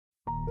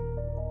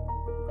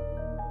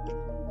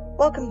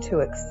Welcome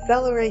to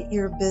Accelerate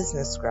Your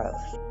Business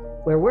Growth,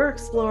 where we're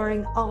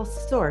exploring all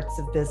sorts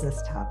of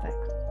business topics.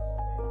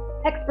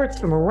 Experts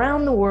from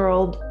around the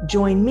world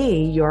join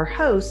me, your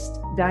host,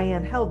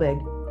 Diane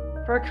Helbig,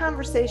 for a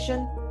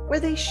conversation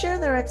where they share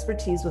their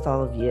expertise with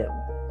all of you.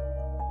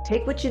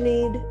 Take what you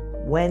need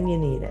when you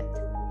need it.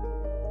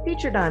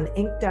 Featured on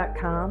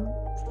Inc.com,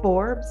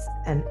 Forbes,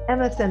 and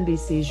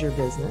MSNBC's Your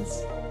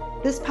Business,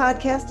 this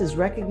podcast is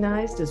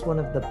recognized as one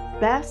of the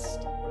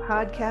best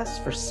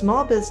podcasts for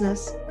small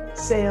business,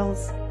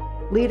 sales,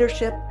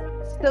 leadership,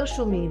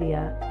 social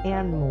media,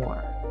 and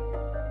more.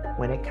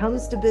 When it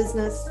comes to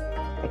business,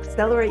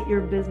 Accelerate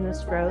Your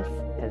Business Growth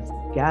has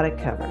got it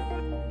covered.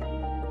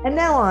 And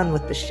now on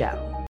with the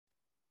show.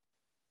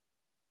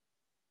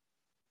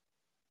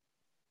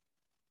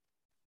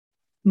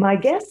 My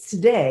guest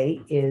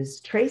today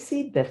is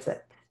Tracy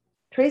Bissett.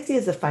 Tracy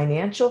is a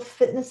financial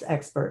fitness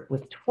expert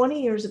with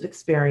 20 years of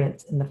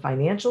experience in the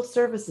financial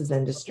services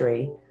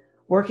industry,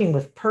 working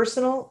with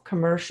personal,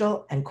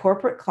 commercial, and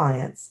corporate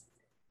clients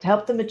to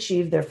help them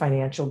achieve their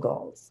financial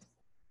goals.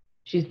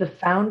 She's the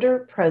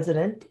founder,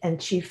 president,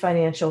 and chief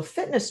financial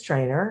fitness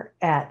trainer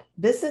at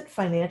Bissett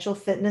Financial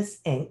Fitness,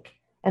 Inc.,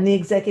 and the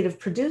executive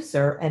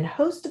producer and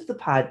host of the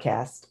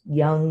podcast,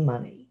 Young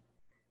Money.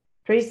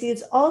 Tracy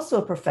is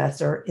also a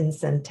professor in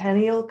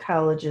Centennial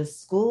College's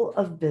School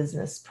of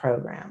Business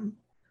program.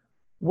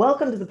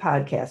 Welcome to the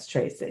podcast,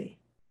 Tracy.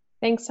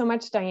 Thanks so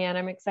much, Diane.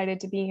 I'm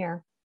excited to be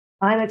here.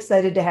 I'm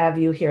excited to have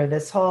you here.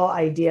 This whole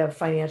idea of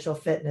financial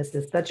fitness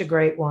is such a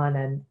great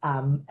one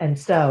and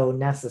so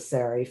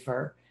necessary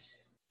for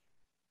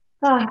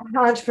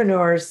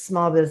entrepreneurs,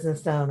 small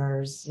business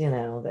owners,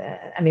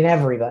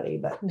 everybody,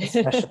 but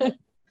especially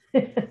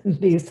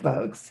these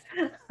folks.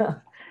 So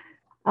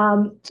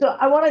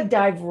I want to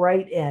dive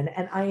right in,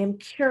 and I am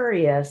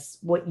curious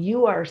what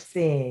you are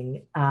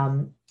seeing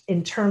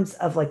in terms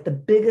of like the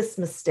biggest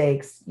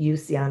mistakes you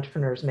see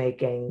entrepreneurs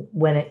making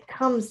when it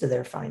comes to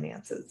their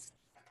finances.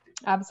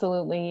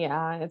 Absolutely.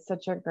 It's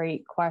such a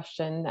great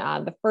question.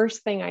 The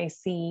first thing I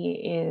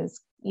see is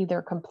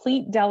either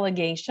complete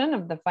delegation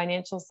of the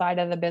financial side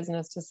of the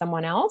business to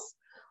someone else,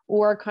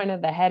 or kind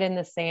of the head in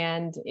the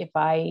sand. If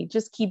I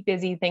just keep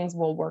busy, things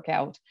will work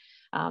out.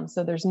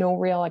 So there's no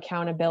real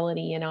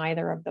accountability in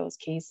either of those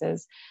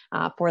cases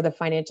for the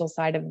financial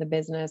side of the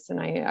business. And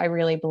I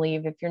really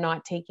believe if you're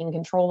not taking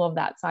control of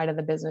that side of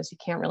the business, you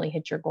can't really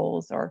hit your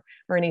goals or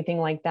anything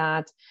like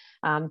that.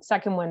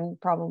 Second one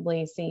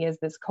probably see is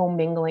this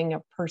commingling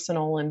of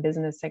personal and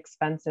business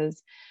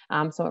expenses.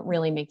 So it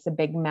really makes a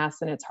big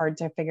mess and it's hard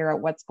to figure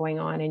out what's going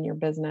on in your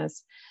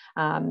business.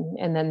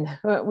 And then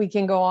we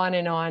can go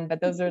on, but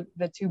those are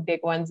the two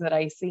big ones that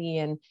I see.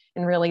 And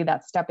really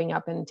that stepping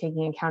up and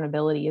taking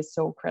accountability is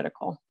so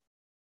critical.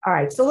 All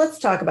right. So let's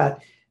talk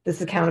about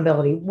this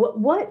accountability.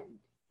 What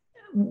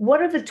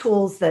are the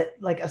tools that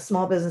like a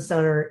small business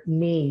owner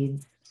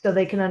needs so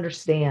they can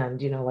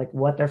understand, like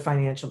what their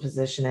financial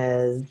position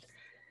is,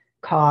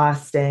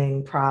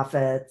 costing,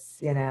 profits,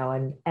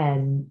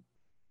 and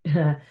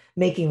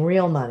making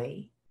real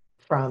money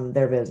from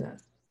their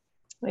business?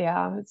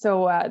 Yeah.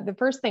 So the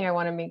first thing I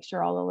want to make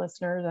sure all the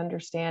listeners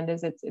understand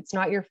is it's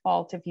not your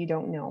fault if you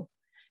don't know.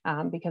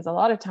 Because a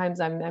lot of times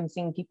I'm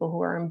seeing people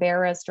who are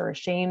embarrassed or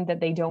ashamed that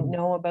they don't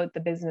know about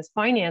the business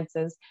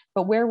finances,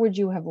 but where would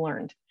you have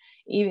learned?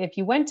 If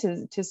you went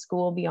to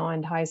school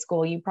beyond high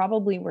school, you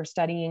probably were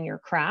studying your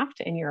craft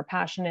and you're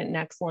passionate and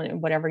excellent in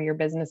whatever your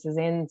business is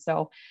in.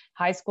 So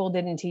high school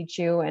didn't teach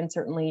you, and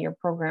certainly your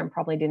program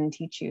probably didn't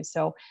teach you.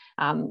 So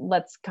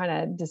let's kind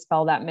of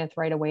dispel that myth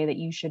right away that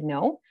you should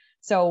know.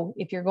 So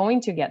if you're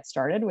going to get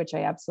started, which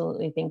I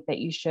absolutely think that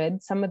you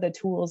should, some of the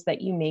tools that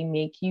you may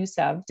make use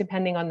of,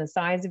 depending on the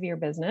size of your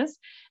business,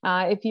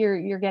 if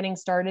you're getting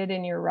started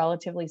in your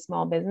relatively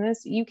small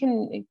business, you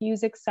can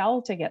use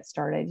Excel to get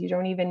started. You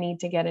don't even need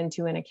to get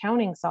into an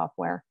accounting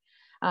software.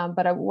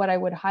 But what I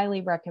would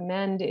highly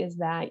recommend is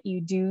that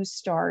you do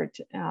start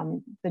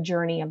the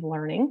journey of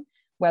learning,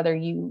 whether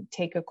you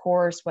take a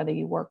course, whether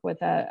you work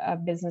with a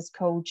business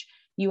coach,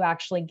 you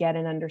actually get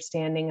an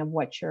understanding of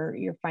what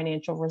your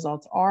financial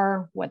results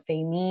are, what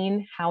they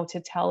mean, how to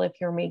tell if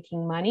you're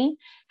making money,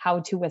 how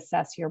to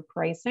assess your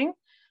pricing.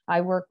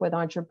 I work with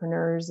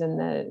entrepreneurs in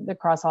the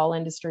across all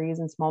industries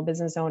and small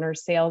business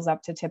owners, sales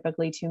up to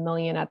typically 2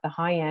 million at the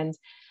high end.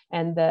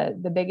 And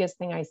the biggest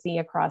thing I see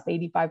across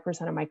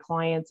 85% of my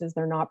clients is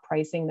they're not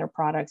pricing their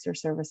products or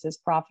services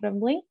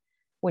profitably,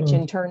 which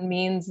in turn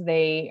means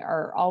they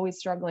are always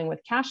struggling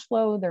with cash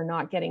flow. They're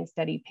not getting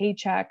steady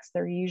paychecks.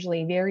 They're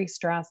usually very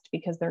stressed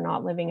because they're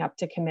not living up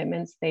to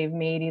commitments they've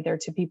made either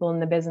to people in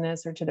the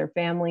business or to their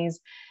families.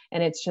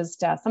 And it's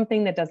just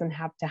something that doesn't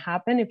have to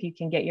happen. If you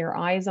can get your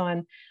eyes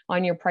on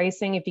your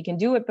pricing, if you can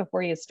do it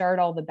before you start,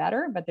 all the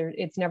better, but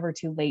it's never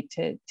too late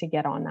to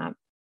get on that.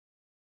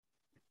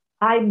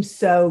 I'm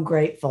so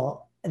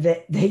grateful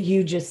that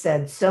you just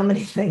said so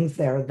many things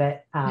there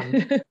that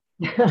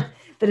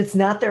that it's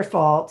not their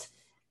fault.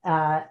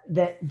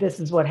 That this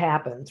is what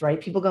happens, right?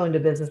 People go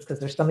into business because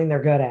there's something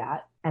they're good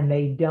at and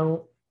they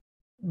don't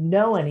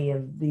know any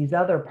of these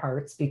other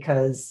parts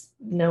because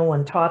no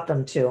one taught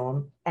them to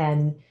them.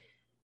 And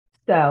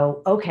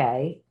so,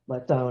 okay,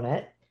 let's own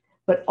it.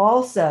 But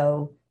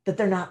also that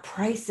they're not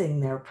pricing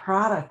their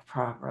product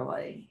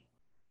properly.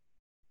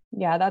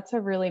 Yeah, that's a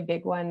really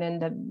big one.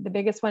 And the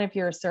biggest one, if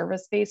you're a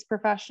service-based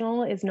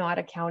professional, is not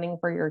accounting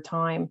for your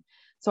time.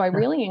 So I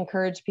really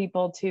encourage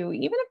people to,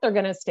 even if they're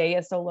going to stay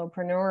a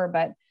solopreneur,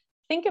 but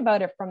think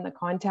about it from the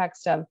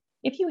context of,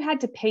 if you had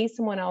to pay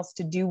someone else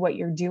to do what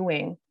you're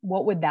doing,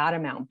 what would that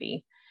amount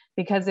be?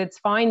 Because it's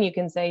fine, you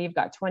can say you've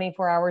got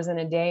 24 hours in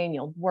a day and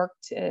you'll work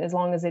as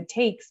long as it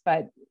takes,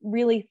 but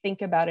really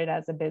think about it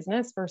as a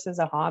business versus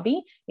a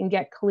hobby, and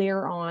get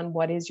clear on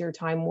what is your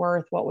time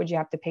worth. What would you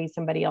have to pay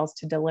somebody else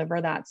to deliver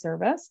that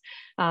service?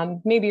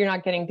 Maybe you're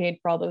not getting paid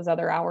for all those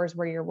other hours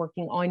where you're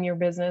working on your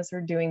business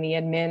or doing the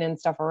admin and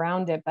stuff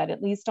around it, but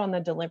at least on the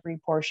delivery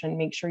portion,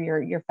 make sure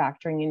you're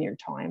factoring in your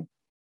time.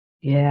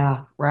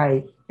 Yeah,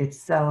 right.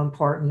 It's so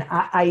important.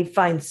 I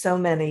find so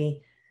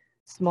many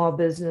small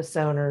business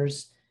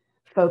owners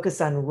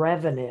focus on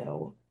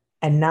revenue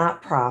and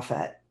not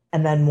profit,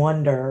 and then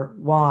wonder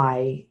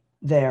why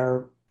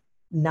they're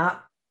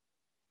not.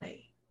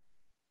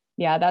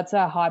 Yeah, that's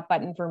a hot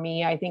button for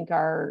me. I think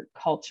our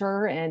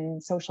culture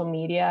and social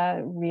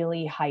media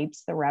really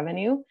hypes the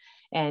revenue.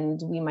 And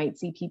we might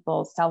see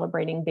people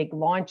celebrating big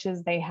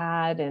launches they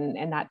had,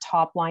 and that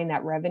top line,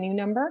 that revenue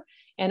number.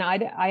 And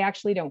I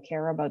actually don't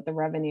care about the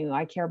revenue.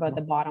 I care about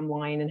the bottom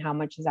line and how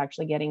much is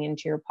actually getting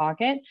into your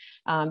pocket.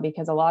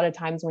 Because a lot of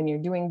times when you're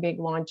doing big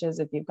launches,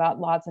 if you've got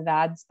lots of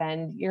ad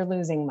spend, you're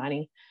losing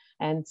money.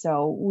 And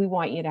so we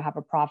want you to have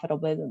a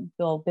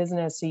profitable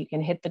business so you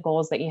can hit the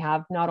goals that you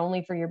have, not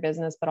only for your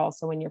business, but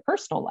also in your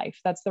personal life.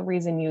 That's the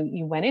reason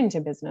you went into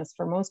business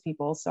for most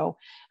people. So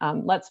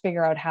let's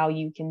figure out how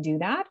you can do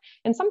that.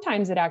 And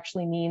sometimes it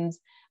actually means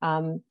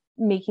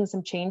making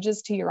some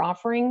changes to your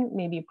offering,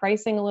 maybe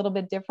pricing a little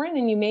bit different.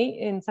 And you may,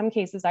 in some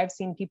cases, I've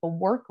seen people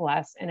work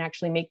less and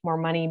actually make more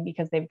money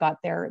because they've got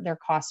their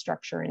cost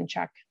structure in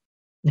check.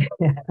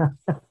 Yeah,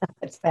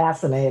 it's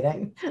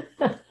fascinating.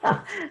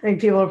 I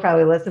think people are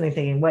probably listening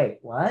thinking, wait,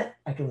 what?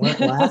 I can work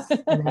less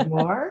and make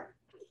more?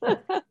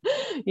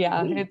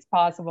 Yeah, it's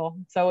possible.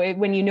 So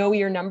when you know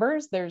your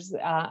numbers, there's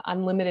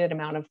unlimited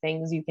amount of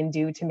things you can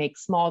do to make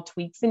small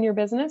tweaks in your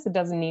business. It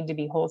doesn't need to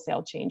be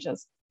wholesale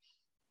changes.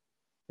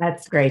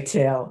 That's great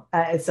too.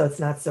 So it's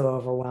not so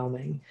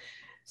overwhelming.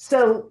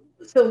 So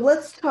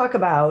let's talk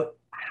about,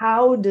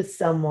 how does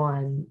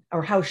someone,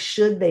 or how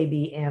should they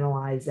be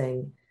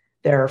analyzing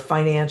their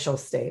financial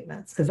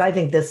statements? Because I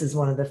think this is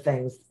one of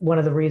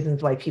the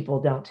reasons why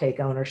people don't take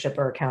ownership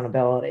or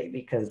accountability,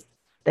 because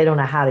they don't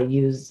know how to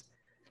use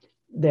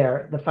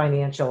the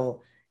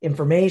financial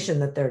information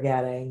that they're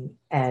getting,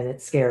 and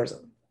it scares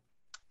them.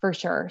 For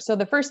sure. So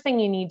the first thing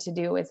you need to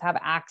do is have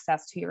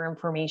access to your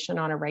information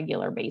on a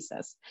regular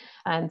basis.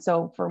 And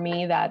so for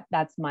me,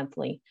 that's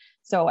monthly.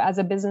 So as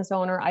a business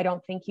owner, I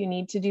don't think you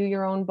need to do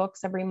your own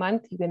books every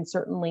month. You can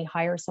certainly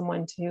hire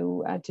someone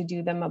to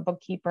do them, a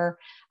bookkeeper.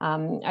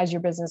 As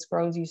your business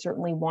grows, you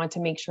certainly want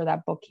to make sure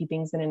that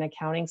bookkeeping's in an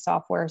accounting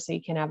software so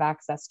you can have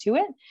access to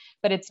it.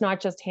 But it's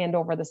not just hand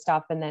over the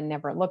stuff and then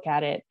never look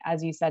at it.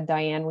 As you said,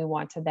 Diane, we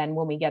want to then,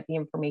 when we get the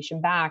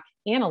information back,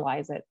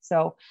 analyze it.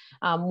 So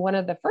one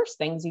of the first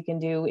things you can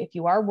do, if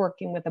you are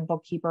working with a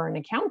bookkeeper or an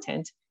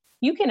accountant,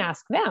 you can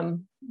ask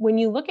them, when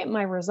you look at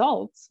my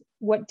results,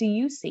 what do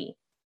you see?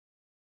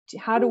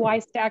 How do I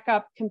stack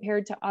up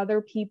compared to other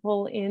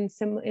people in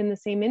the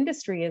same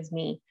industry as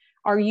me?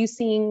 Are you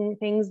seeing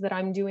things that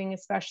I'm doing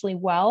especially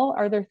well?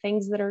 Are there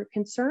things that are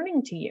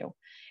concerning to you?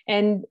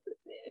 And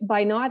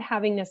by not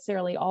having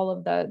necessarily all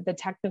of the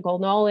technical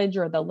knowledge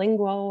or the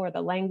lingo or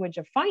the language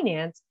of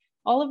finance,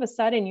 all of a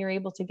sudden you're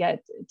able to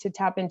get to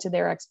tap into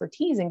their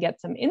expertise and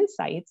get some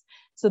insights.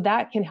 So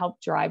that can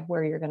help drive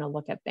where you're going to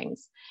look at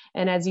things.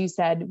 And as you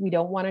said, we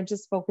don't want to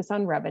just focus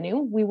on revenue.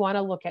 We want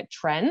to look at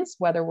trends,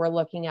 whether we're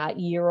looking at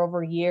year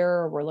over year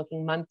or we're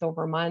looking month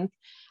over month,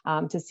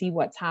 to see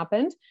what's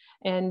happened,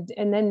 and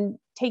then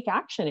take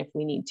action if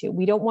we need to.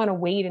 We don't want to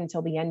wait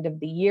until the end of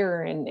the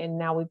year and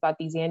now we've got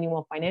these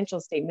annual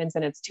financial statements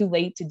and it's too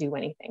late to do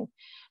anything.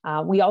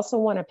 We also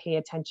want to pay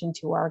attention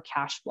to our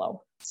cash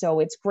flow.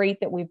 So it's great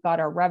that we've got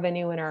our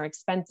revenue and our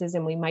expenses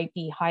and we might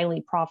be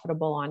highly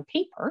profitable on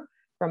paper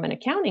from an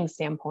accounting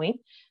standpoint.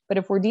 But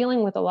if we're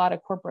dealing with a lot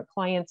of corporate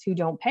clients who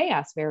don't pay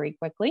us very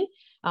quickly,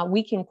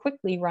 we can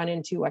quickly run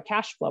into a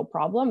cash flow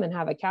problem and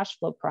have a cash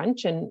flow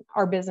crunch. And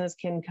our business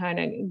can kind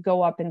of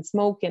go up in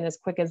smoke in as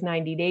quick as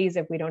 90 days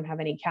if we don't have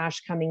any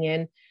cash coming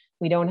in,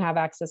 we don't have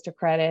access to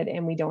credit,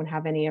 and we don't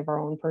have any of our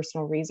own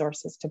personal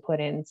resources to put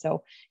in.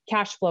 So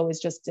cash flow is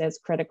just as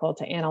critical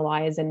to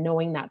analyze, and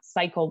knowing that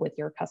cycle with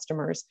your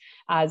customers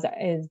as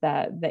is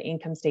the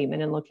income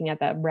statement and looking at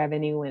that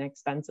revenue and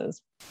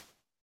expenses.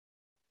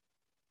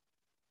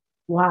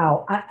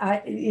 Wow.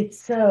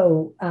 It's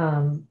so,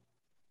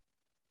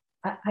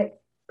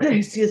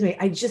 excuse me,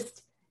 I'm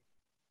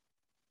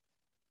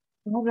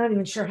not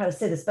even sure how to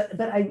say this, but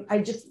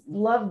I just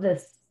love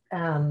this,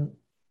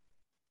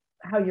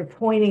 how you're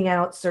pointing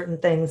out certain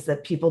things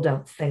that people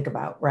don't think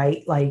about,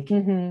 right? Like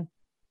Mm-hmm.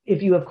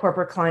 if you have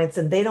corporate clients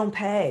and they don't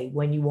pay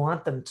when you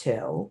want them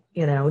to,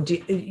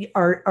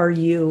 are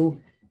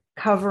you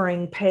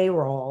covering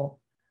payroll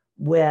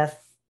with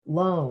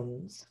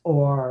loans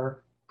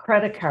or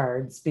credit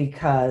cards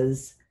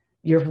because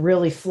you're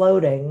really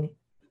floating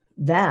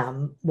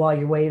them while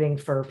you're waiting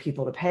for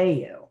people to pay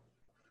you?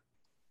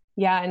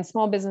 Yeah, and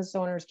small business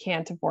owners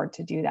can't afford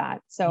to do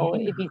that. So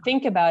Yeah. if you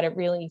think about it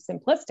really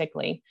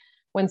simplistically,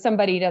 when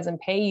somebody doesn't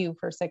pay you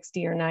for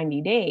 60 or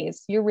 90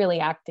 days, you're really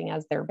acting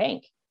as their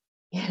bank.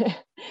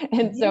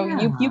 And so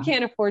you Yeah.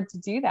 can't afford to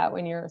do that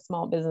when you're a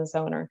small business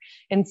owner.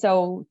 And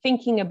so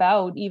thinking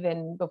about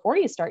even before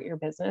you start your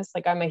business,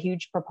 like I'm a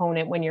huge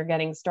proponent when you're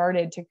getting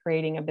started to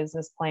creating a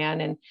business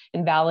plan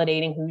and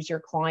validating who's your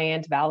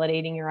client,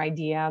 validating your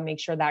idea, make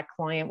sure that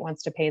client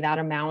wants to pay that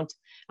amount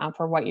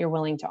for what you're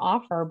willing to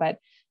offer. But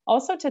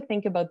also to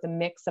think about the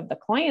mix of the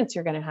clients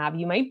you're going to have.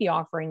 You might be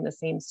offering the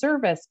same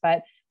service,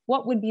 but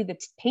what would be the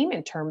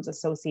payment terms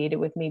associated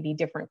with maybe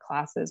different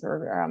classes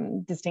or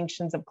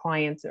distinctions of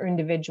clients or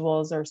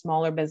individuals or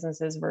smaller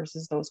businesses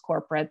versus those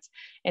corporates?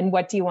 And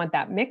what do you want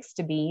that mix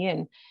to be?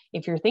 And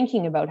if you're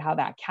thinking about how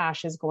that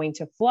cash is going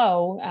to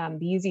flow,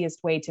 the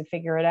easiest way to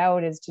figure it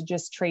out is to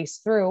just trace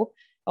through.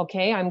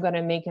 Okay, I'm going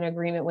to make an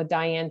agreement with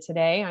Diane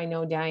today. I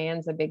know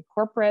Diane's a big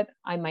corporate.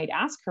 I might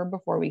ask her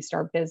before we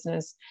start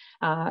business,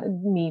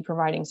 me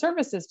providing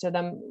services to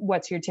them,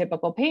 what's your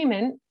typical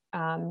payment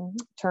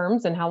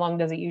terms and how long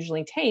does it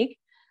usually take?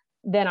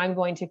 Then I'm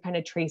going to kind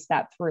of trace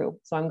that through.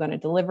 So I'm going to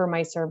deliver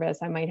my service.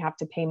 I might have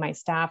to pay my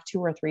staff 2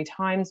 or 3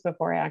 times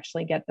before I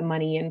actually get the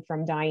money in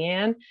from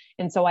Diane.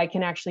 And so I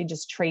can actually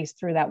just trace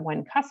through that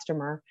one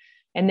customer.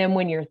 And then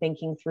when you're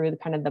thinking through the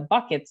kind of the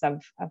buckets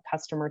of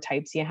customer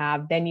types you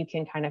have, then you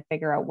can kind of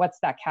figure out what's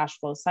that cash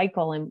flow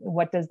cycle and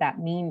what does that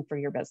mean for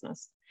your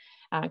business?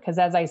 Because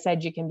as I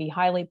said, you can be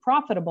highly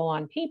profitable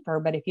on paper,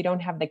 but if you don't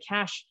have the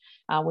cash,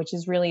 which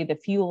is really the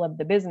fuel of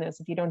the business,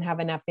 if you don't have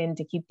enough in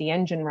to keep the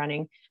engine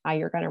running,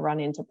 you're going to run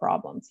into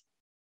problems.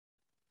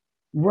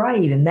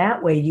 Right. And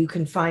that way you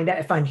can find out,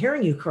 if I'm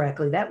hearing you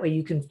correctly, that way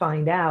you can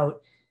find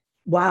out,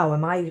 wow,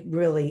 am I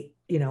really,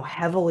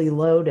 heavily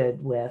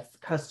loaded with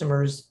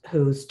customers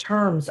whose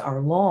terms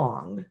are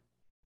long?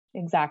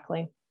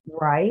 Exactly.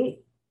 Right.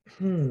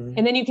 And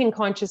then you can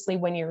consciously,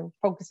 when you're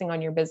focusing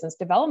on your business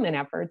development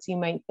efforts, you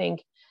might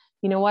think,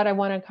 you know what, I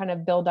want to kind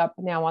of build up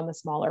now on the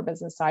smaller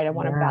business side. I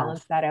want to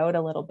balance that out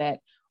a little bit.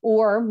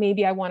 Or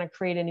maybe I want to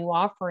create a new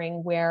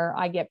offering where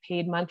I get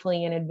paid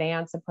monthly in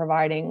advance of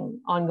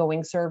providing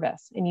ongoing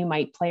service. And you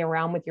might play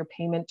around with your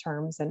payment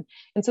terms. And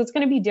so it's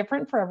going to be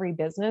different for every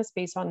business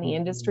based on the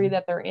industry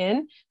that they're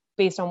in,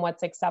 based on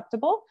what's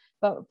acceptable.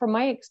 But from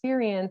my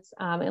experience,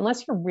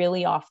 unless you're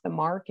really off the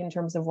mark in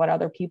terms of what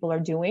other people are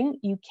doing,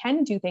 you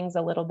can do things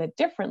a little bit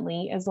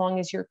differently as long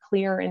as you're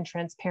clear and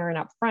transparent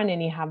up front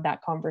and you have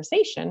that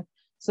conversation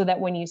so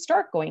that when you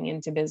start going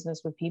into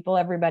business with people,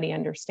 everybody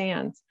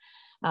understands.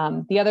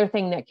 The other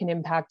thing that can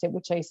impact it,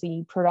 which I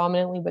see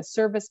predominantly with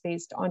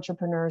service-based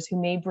entrepreneurs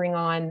who may bring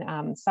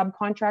on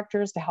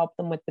subcontractors to help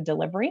them with the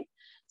delivery.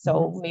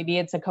 So maybe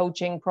it's a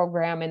coaching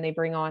program and they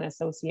bring on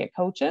associate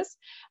coaches.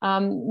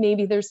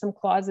 Maybe there's some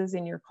clauses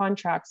in your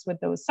contracts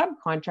with those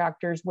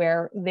subcontractors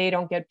where they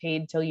don't get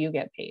paid till you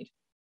get paid.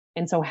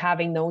 And so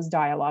having those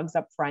dialogues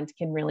up front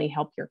can really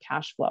help your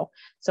cash flow.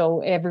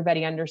 So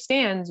everybody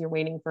understands you're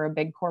waiting for a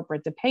big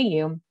corporate to pay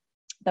you.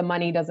 The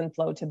money doesn't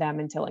flow to them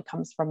until it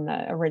comes from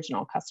the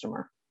original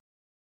customer.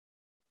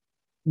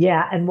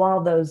 Yeah. And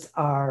while those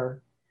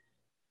are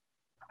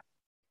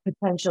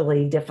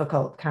potentially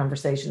difficult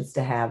conversations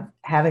to have,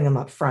 having them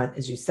up front,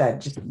 as you said,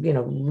 just,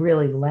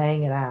 really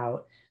laying it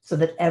out so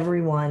that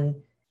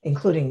everyone,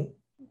 including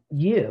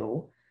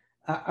you,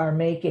 are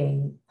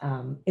making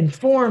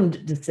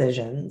informed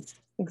decisions.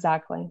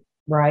 Exactly.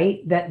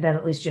 Right. Then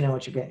at least you know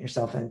what you're getting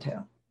yourself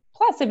into.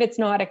 Plus, if it's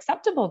not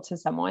acceptable to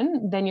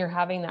someone, then you're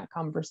having that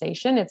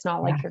conversation. It's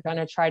not like you're going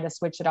to try to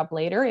switch it up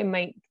later. It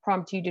might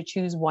prompt you to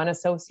choose one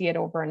associate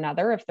over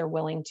another if they're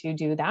willing to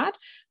do that.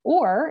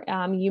 Or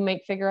you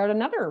might figure out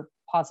another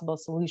possible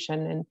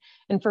solution.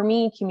 And for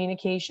me,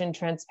 communication,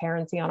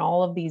 transparency on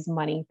all of these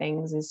money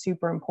things is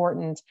super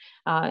important.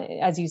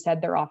 As you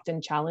said, they're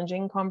often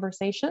challenging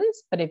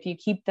conversations, but if you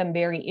keep them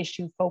very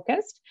issue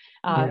focused,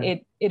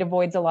 it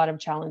avoids a lot of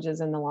challenges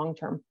in the long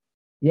term.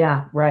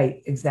 Yeah,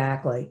 right.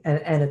 Exactly.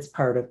 And it's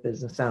part of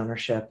business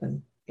ownership.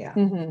 And yeah.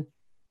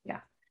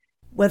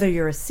 Whether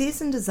you're a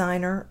seasoned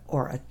designer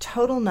or a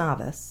total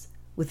novice,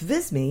 with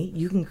Visme,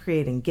 you can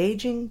create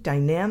engaging,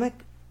 dynamic,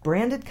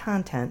 branded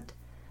content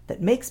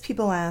that makes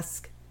people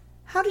ask,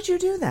 how did you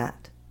do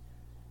that?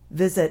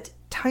 Visit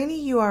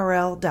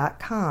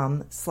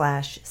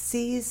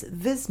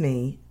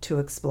tinyurl.com/seesvisme to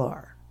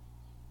explore.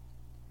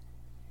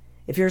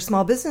 If you're a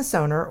small business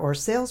owner or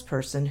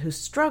salesperson who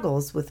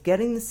struggles with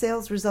getting the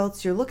sales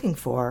results you're looking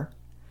for,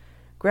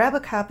 grab a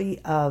copy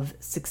of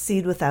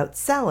Succeed Without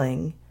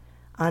Selling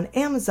on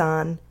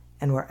Amazon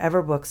and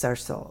wherever books are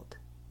sold.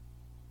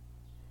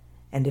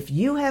 And if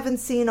you haven't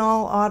seen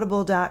all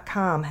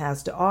Audible.com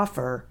has to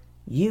offer,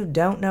 you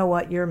don't know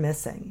what you're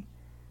missing.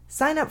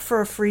 Sign up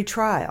for a free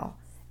trial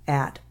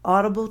at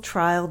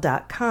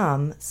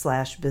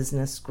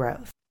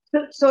audibletrial.com/businessgrowth.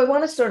 So I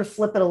want to sort of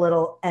flip it a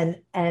little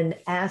and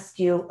ask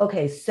you,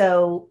 okay,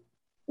 so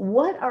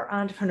what are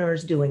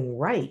entrepreneurs doing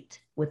right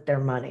with their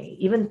money,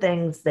 even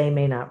things they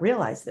may not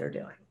realize they're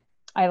doing?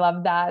 I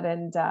love that.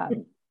 And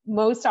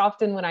most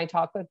often when I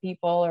talk with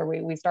people, or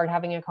we start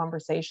having a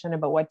conversation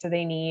about what do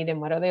they need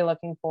and what are they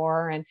looking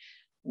for, and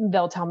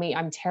they'll tell me,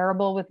 I'm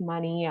terrible with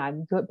money,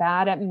 I'm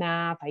bad at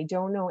math, I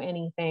don't know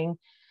anything.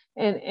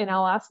 And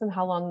I'll ask them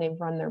how long they've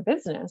run their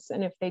business.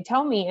 And if they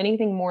tell me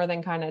anything more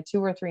than kind of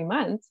 2 or 3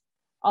 months,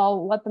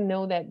 I'll let them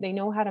know that they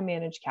know how to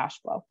manage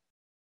cash flow.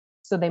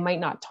 So they might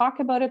not talk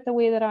about it the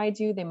way that I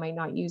do. They might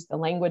not use the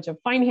language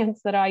of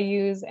finance that I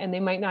use, and they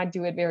might not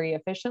do it very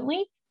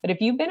efficiently. But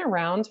if you've been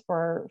around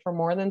for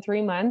more than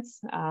 3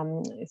 months,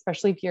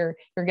 especially if you're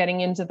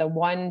getting into the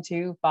 1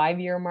 to 5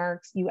 year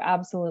marks, you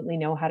absolutely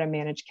know how to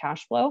manage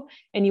cash flow,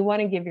 and you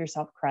want to give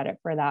yourself credit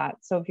for that.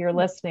 So if you're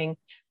listening,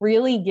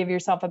 really give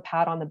yourself a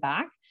pat on the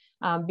back.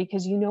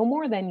 Because you know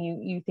more than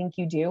you think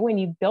you do. When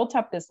you've built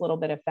up this little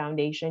bit of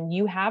foundation,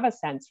 you have a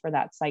sense for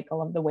that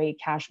cycle of the way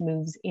cash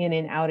moves in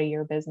and out of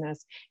your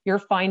business. You're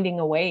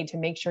finding a way to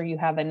make sure you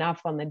have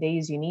enough on the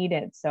days you need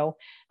it. So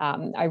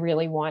I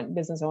really want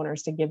business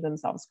owners to give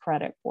themselves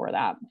credit for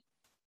that.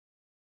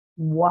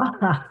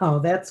 Wow,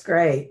 that's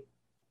great.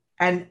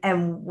 And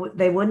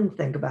they wouldn't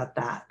think about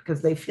that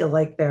because they feel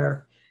like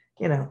they're,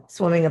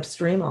 swimming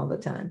upstream all the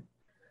time.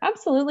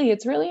 Absolutely.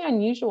 It's really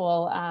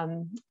unusual.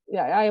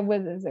 I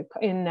was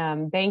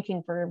in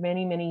banking for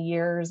many, many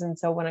years. And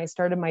so when I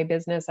started my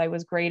business, I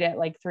was great at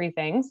like 3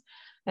 things.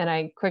 And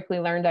I quickly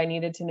learned I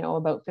needed to know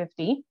about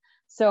 50.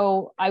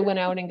 So I went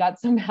out and got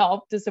some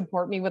help to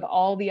support me with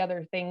all the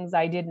other things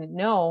I didn't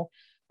know.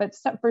 But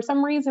for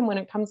some reason, when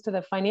it comes to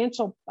the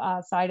financial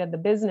side of the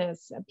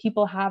business,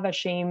 people have a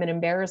shame and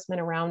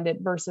embarrassment around it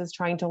versus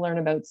trying to learn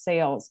about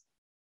sales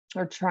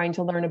or trying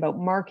to learn about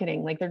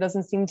marketing. Like there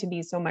doesn't seem to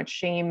be so much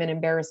shame and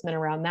embarrassment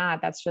around that.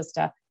 That's just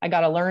I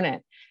got to learn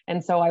it.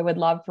 And so I would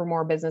love for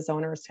more business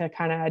owners to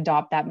kind of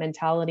adopt that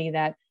mentality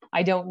that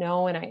I don't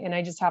know. And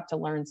I just have to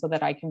learn so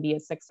that I can be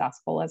as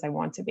successful as I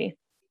want to be.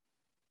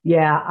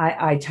 Yeah,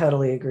 I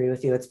totally agree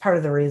with you. It's part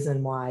of the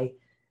reason why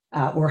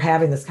we're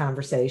having this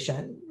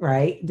conversation,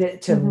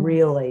 right? To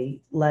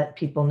really let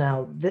people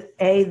know that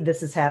A,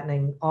 this is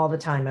happening all the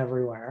time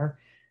everywhere.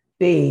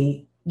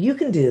 B, you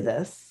can do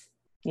this.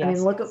 Yes. I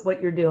mean, look at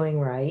what you're doing,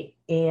 right?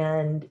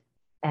 And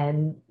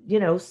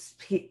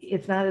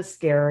it's not as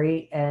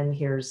scary. And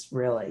here's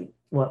really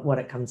what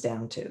it comes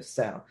down to.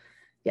 So,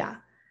 yeah,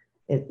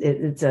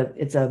 it's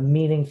a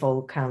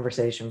meaningful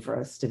conversation for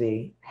us to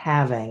be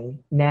having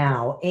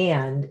now,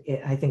 and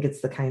I think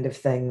it's the kind of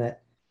thing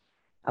that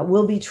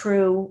will be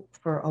true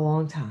for a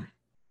long time.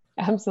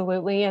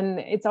 Absolutely. And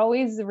it's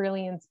always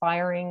really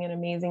inspiring and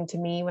amazing to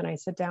me when I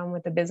sit down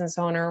with a business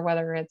owner,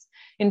 whether it's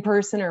in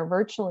person or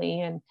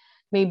virtually, and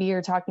maybe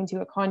you're talking to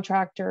a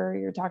contractor,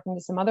 you're talking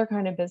to some other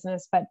kind of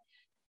business, but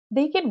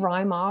they could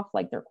rhyme off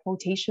like their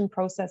quotation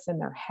process in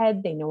their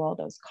head. They know all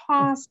those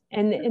costs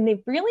and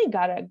they've really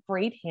got a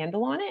great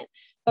handle on it.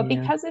 But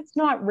because it's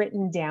not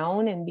written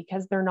down and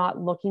because they're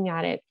not looking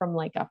at it from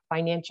like a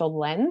financial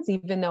lens,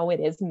 even though it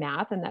is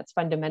math and that's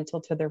fundamental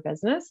to their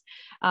business,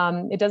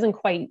 it doesn't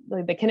quite,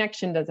 like, the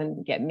connection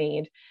doesn't get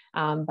made.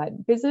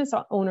 But business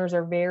owners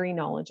are very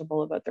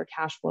knowledgeable about their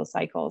cash flow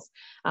cycles.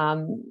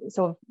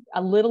 So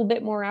a little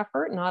bit more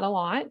effort, not a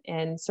lot,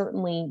 and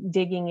certainly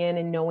digging in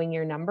and knowing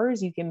your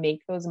numbers, you can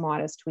make those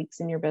modest tweaks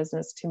in your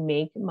business to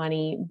make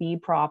money, be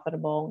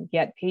profitable,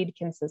 get paid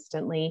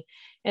consistently.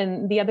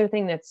 And the other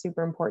thing that's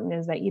super important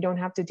is that you don't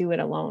have to do it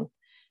alone.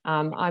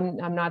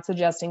 I'm not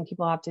suggesting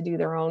people have to do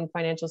their own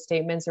financial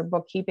statements or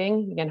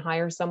bookkeeping. You can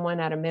hire someone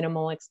at a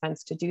minimal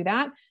expense to do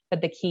that.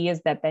 But the key is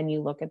that then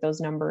you look at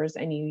those numbers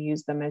and you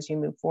use them as you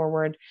move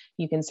forward.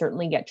 You can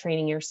certainly get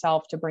training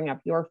yourself to bring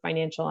up your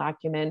financial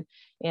acumen.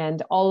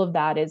 And all of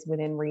that is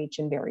within reach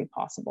and very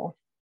possible.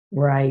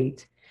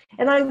 Right.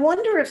 And I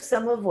wonder if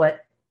some of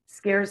what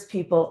scares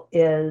people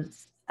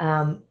is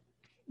the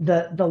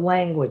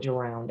language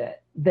around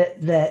it,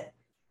 that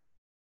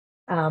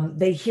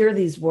they hear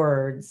these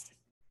words,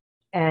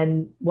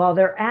 and while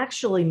they're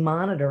actually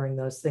monitoring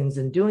those things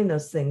and doing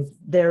those things,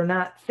 they're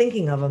not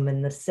thinking of them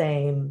in the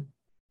same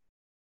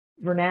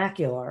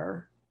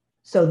vernacular.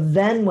 So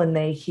then when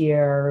they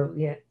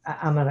hear,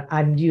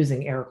 I'm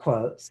using air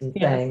quotes and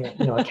saying,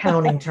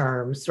 accounting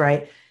terms,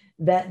 right?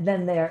 That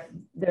then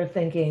they're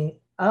thinking,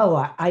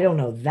 oh, I don't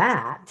know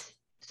that,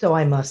 so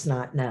I must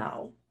not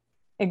know.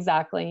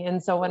 Exactly.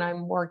 And so when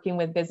I'm working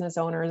with business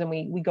owners and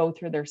we go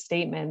through their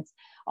statements,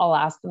 I'll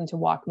ask them to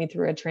walk me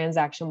through a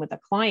transaction with a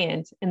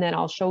client, and then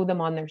I'll show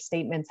them on their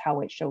statements how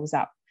it shows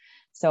up.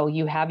 So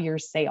you have your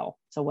sale.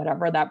 So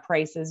whatever that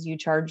price is, you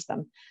charge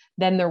them.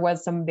 Then there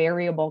was some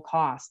variable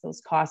costs,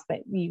 those costs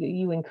that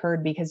you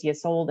incurred because you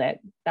sold it.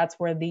 That's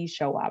where these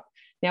show up.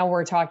 Now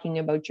we're talking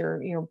about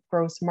your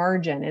gross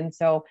margin. And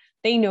so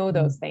they know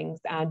those things,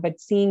 but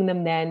seeing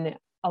them then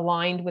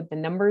aligned with the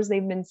numbers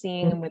they've been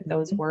seeing and with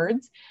those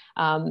words.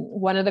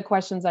 One of the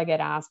questions I get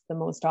asked the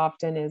most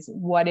often is,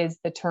 what does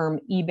the term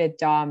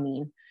EBITDA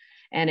mean?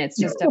 And it's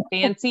just a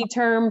fancy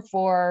term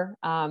for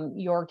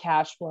your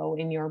cash flow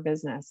in your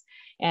business.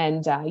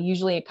 And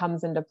usually it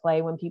comes into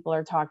play when people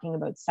are talking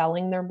about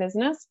selling their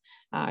business,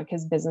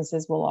 because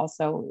businesses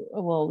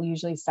will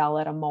usually sell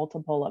at a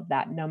multiple of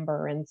that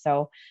number. And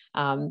so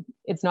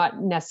it's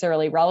not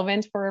necessarily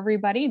relevant for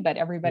everybody, but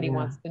everybody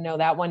wants to know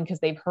that one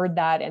because they've heard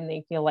that and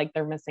they feel like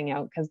they're missing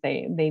out because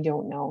they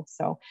don't know.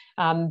 So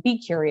be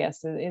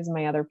curious is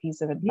my other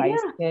piece of advice,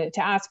 to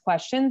ask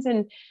questions.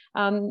 And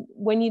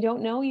when you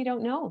don't know, you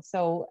don't know.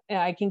 So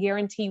I can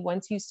guarantee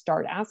once you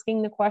start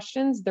asking the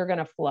questions, they're going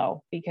to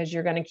flow because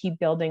you're going to keep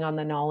building on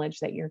the knowledge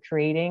that you're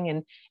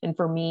creating. And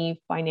for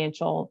me,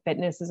 financial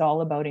fitness is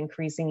all about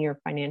increasing your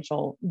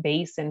financial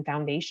base and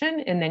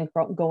foundation, and then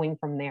going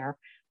from there.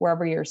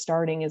 Wherever you're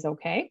starting is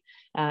okay.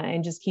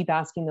 And just keep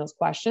asking those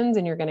questions,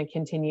 and you're going to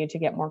continue to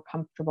get more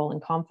comfortable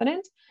and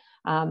confident.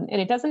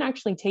 And it doesn't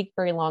actually take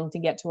very long to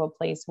get to a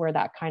place where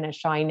that kind of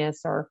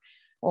shyness or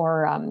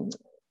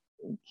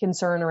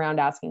concern around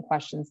asking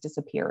questions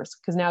disappears,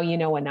 because now you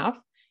know enough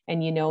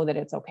and you know that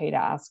it's okay to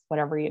ask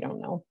whatever you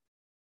don't know.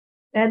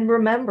 And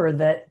remember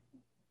that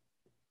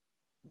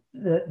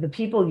the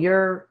people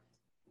you're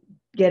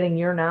getting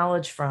your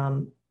knowledge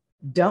from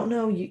don't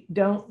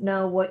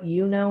know what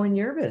you know in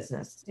your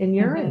business, in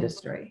your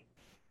industry,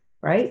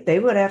 right? They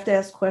would have to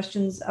ask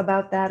questions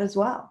about that as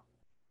well.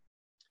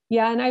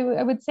 Yeah. And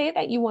I would say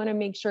that you want to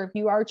make sure, if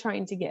you are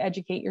trying to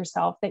educate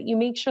yourself, that you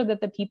make sure that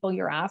the people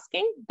you're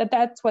asking,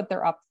 that's what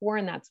they're up for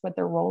and that's what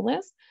their role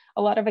is.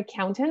 A lot of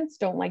accountants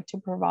don't like to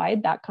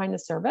provide that kind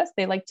of service.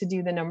 They like to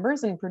do the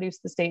numbers and produce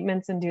the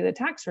statements and do the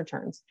tax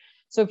returns.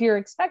 So if you're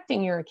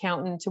expecting your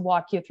accountant to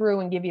walk you through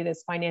and give you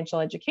this financial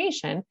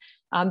education,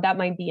 that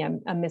might be a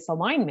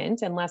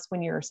misalignment, unless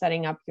when you're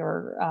setting up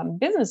your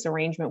business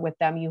arrangement with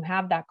them, you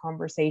have that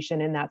conversation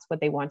and that's what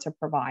they want to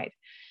provide.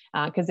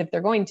 Because if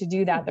they're going to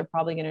do that, they're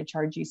probably going to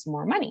charge you some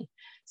more money.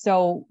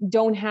 So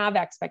don't have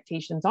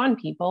expectations on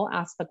people.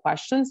 Ask the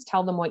questions,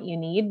 tell them what you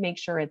need, make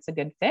sure it's a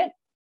good fit.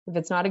 If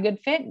it's not a good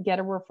fit, get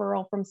a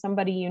referral from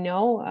somebody you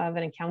know, of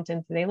an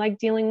accountant they like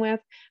dealing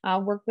with.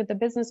 Work with a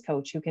business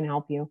coach who can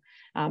help you.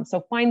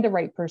 So find the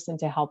right person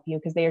to help you,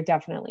 because they are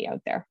definitely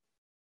out there.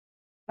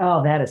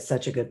 Oh, that is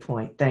such a good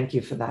point. Thank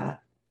you for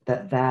that.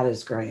 That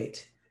is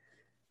great.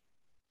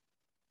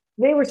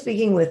 Today we're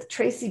speaking with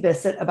Tracy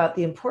Bissett about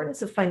the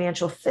importance of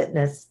financial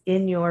fitness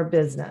in your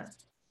business.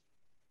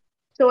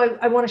 So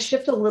I want to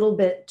shift a little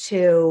bit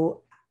to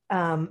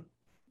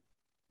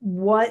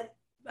what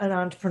an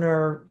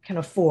entrepreneur can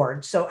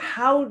afford. So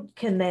how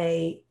can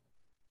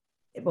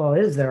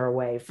is there a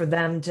way for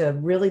them to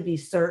really be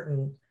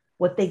certain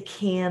what they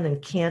can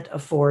and can't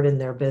afford in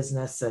their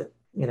business at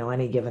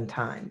any given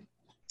time?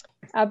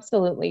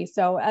 Absolutely.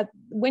 So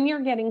when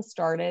you're getting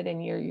started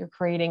and you're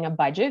creating a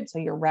budget, so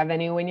your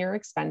revenue and your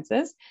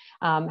expenses,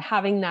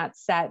 having that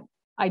set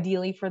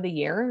ideally for the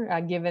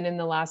year, given in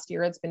the last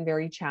year, it's been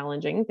very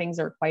challenging. Things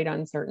are quite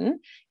uncertain.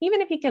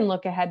 Even if you can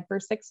look ahead for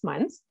 6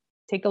 months,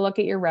 take a look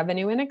at your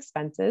revenue and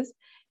expenses,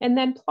 and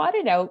then plot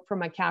it out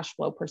from a cash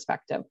flow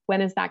perspective. When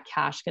is that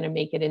cash going to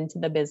make it into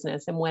the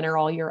business? And when are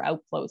all your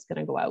outflows going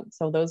to go out?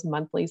 So those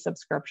monthly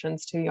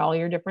subscriptions to all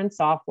your different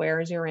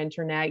softwares, your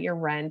internet, your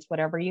rent,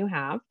 whatever you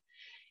have.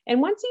 And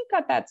once you've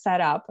got that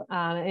set up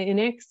in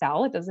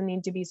Excel, it doesn't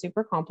need to be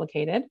super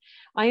complicated.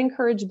 I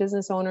encourage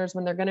business owners,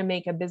 when they're going to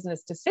make a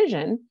business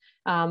decision,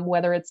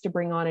 whether it's to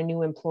bring on a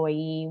new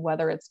employee,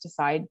 whether it's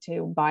decide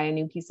to buy a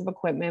new piece of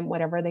equipment,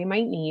 whatever they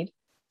might need,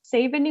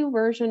 save a new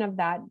version of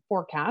that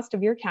forecast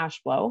of your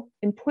cash flow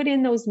and put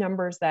in those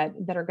numbers that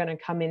are going to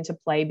come into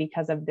play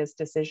because of this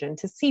decision,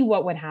 to see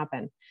what would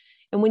happen.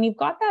 And when you've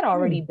got that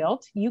already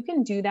built, you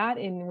can do that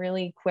in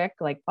really quick,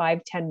 like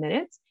 5-10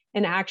 minutes,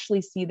 and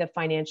actually see the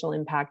financial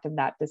impact of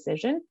that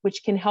decision,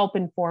 which can help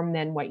inform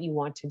then what you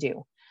want to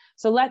do.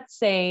 So let's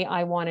say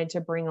I wanted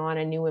to bring on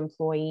a new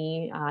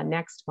employee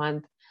next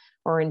month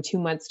or in 2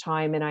 months'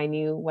 time, and I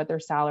knew what their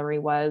salary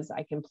was.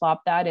 I can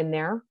plop that in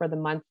there for the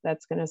month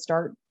that's going to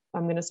start.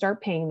 I'm going to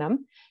start paying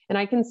them. And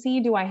I can see,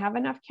 do I have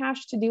enough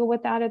cash to deal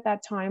with that at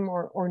that time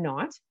or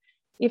not?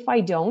 If I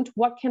don't,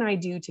 what can I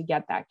do to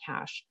get that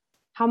cash?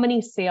 How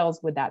many sales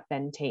would that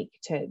then take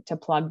to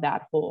plug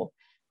that hole?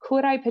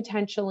 Could I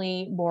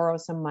potentially borrow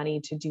some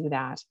money to do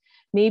that?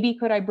 Maybe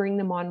could I bring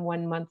them on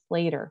 1 month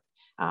later?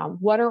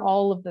 What are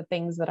all of the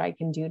things that I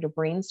can do to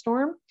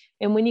brainstorm?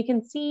 And when you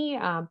can see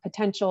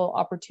potential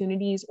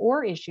opportunities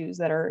or issues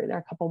that are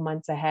a couple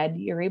months ahead,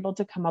 you're able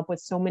to come up with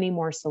so many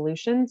more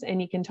solutions,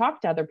 and you can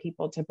talk to other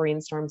people to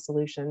brainstorm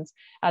solutions,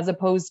 as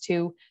opposed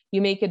to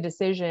you make a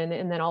decision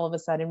and then all of a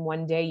sudden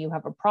one day you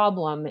have a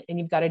problem and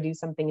you've got to do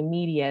something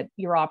immediate.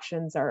 Your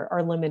options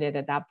are limited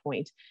at that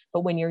point.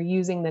 But when you're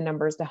using the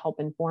numbers to help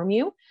inform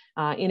you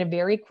in a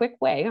very quick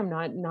way, I'm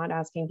not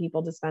asking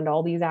people to spend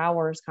all these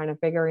hours kind of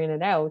figuring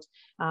it out.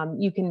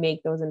 You can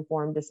make those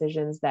informed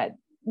decisions that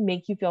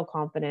make you feel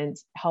confident,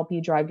 help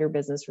you drive your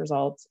business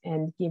results,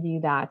 and give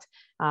you that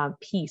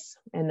peace,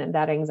 and then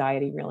that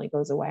anxiety really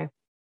goes away.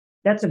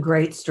 That's a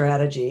great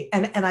strategy.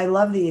 And I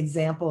love the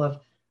example of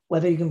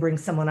whether you can bring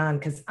someone on,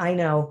 because I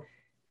know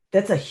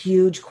that's a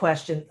huge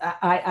question.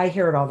 I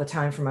hear it all the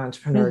time from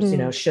entrepreneurs,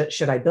 Hmm.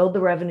 should I build the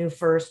revenue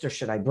first or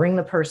should I bring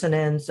the person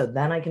in so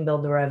then I can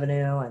build the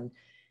revenue? And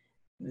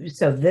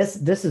so this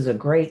is a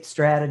great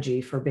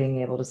strategy for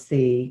being able to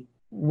see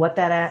what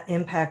that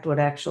impact would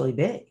actually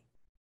be.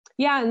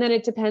 Yeah, and then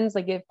it depends.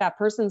 Like if that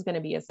person's going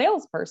to be a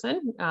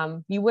salesperson,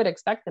 you would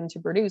expect them to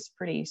produce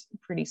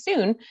pretty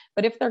soon.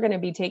 But if they're going to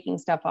be taking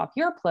stuff off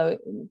your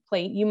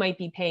plate, you might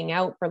be paying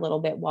out for a little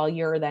bit while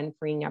you're then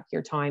freeing up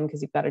your time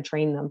because you've got to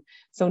train them.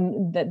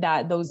 So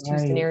that those two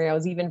Right.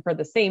 scenarios, even for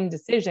the same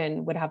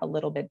decision, would have a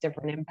little bit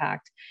different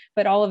impact.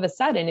 But all of a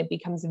sudden, it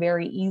becomes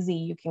very easy.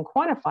 You can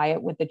quantify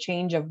it with the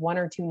change of one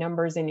or two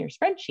numbers in your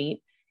spreadsheet,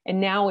 and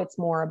now it's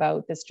more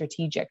about the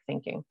strategic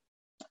thinking.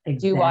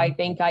 Do I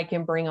Exactly. think I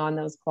can bring on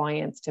those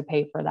clients to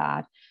pay for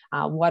that?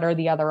 What are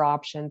the other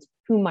options?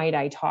 Who might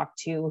I talk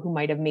to who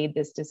might have made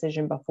this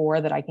decision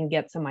before that I can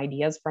get some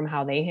ideas from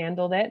how they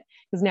handled it?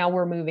 Because now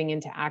we're moving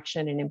into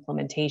action and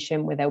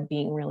implementation without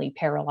being really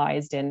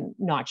paralyzed and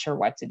not sure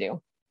what to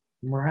do.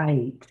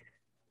 Right.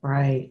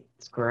 Right.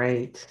 It's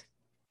great.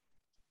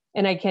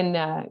 And I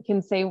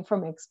can say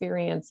from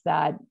experience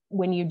that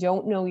when you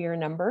don't know your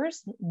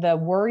numbers, the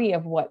worry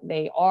of what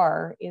they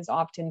are is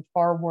often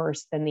far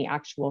worse than the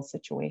actual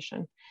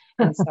situation.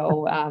 And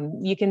so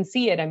you can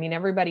see it. I mean,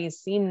 everybody's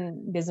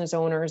seen business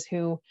owners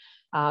who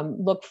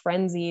look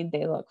frenzied,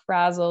 they look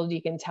frazzled.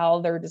 You can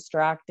tell they're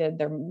distracted.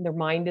 Their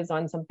mind is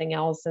on something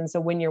else. And so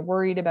when you're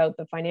worried about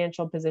the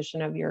financial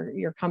position of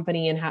your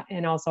company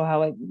and also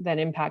how that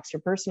impacts your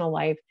personal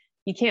life,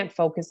 you can't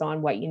focus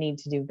on what you need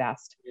to do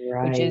best,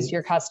 which is Right.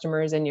 your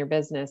customers and your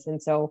business.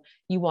 And so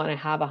you want to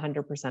have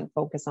 100%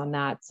 focus on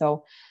that.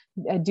 So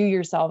do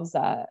yourselves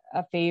a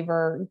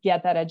favor,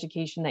 get that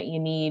education that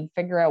you need,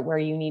 figure out where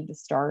you need to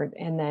start,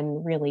 and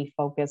then really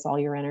focus all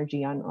your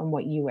energy on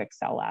what you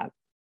excel at.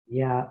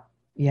 Yeah.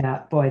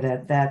 Yeah. Boy,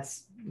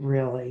 that's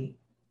really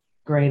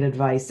great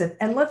advice.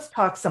 And let's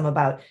talk some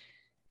about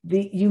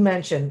you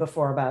mentioned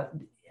before about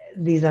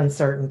these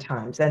uncertain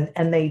times,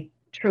 and they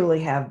truly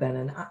have been.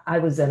 And I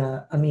was in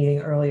a meeting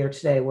earlier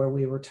today where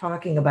we were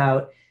talking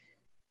about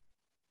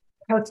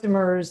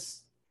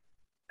customers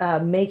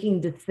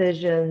making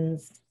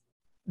decisions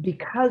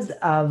because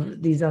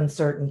of these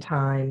uncertain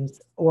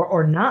times,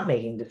 or not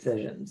making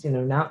decisions,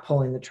 not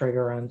pulling the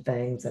trigger on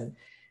things. And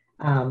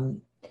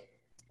um,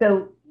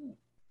 so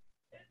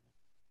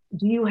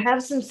do you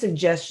have some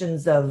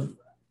suggestions of,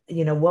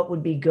 what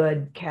would be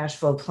good cash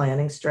flow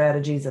planning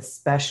strategies,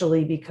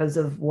 especially because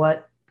of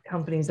what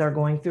companies are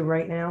going through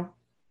right now?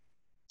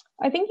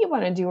 I think you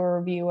want to do a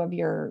review of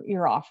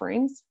your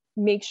offerings.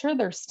 Make sure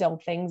there's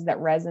still things that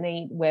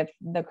resonate with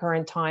the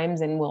current times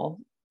and will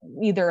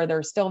either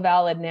they're still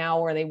valid now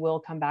or they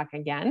will come back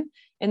again.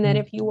 And then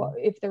Mhm.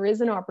 if there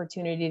is an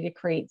opportunity to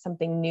create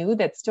something new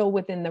that's still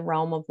within the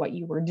realm of what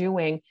you were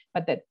doing,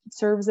 but that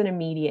serves an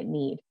immediate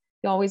need.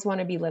 You always want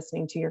to be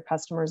listening to your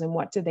customers and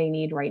what do they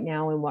need right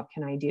now and what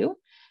can I do?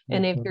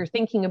 And if you're Mhm.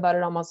 thinking about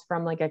it almost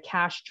from like a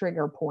cash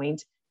trigger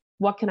point,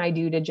 what can I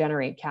do to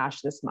generate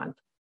cash this month?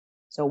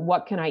 So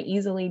what can I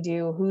easily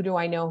do? Who do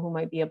I know who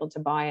might be able to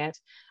buy it?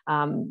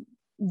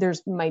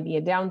 There's might be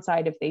a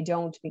downside if they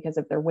don't, because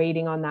if they're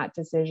waiting on that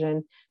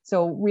decision.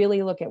 So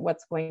really look at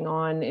what's going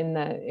on in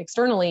the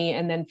externally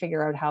and then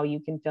figure out how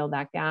you can fill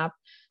that gap.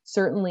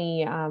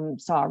 Certainly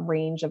saw a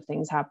range of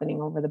things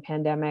happening over the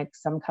pandemic.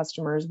 Some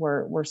customers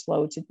were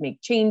slow to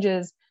make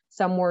changes.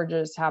 Some were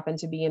just happened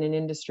to be in an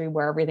industry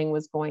where everything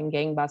was going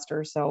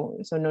gangbusters,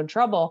 so no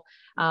trouble.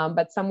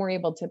 But some were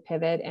able to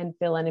pivot and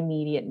fill an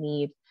immediate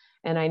need.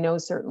 And I know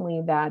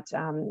certainly that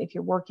if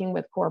you're working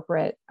with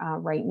corporate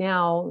right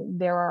now,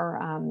 there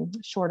are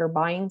shorter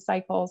buying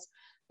cycles.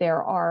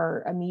 There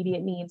are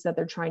immediate needs that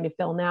they're trying to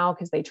fill now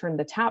because they turned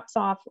the taps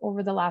off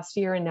over the last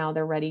year and now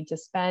they're ready to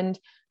spend.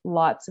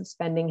 Lots of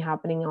spending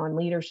happening on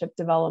leadership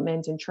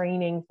development and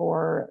training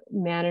for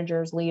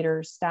managers,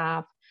 leaders,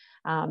 staff.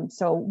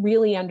 So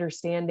really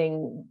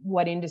understanding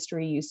what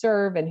industry you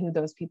serve and who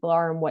those people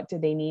are and what do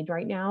they need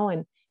right now,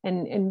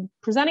 and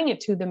presenting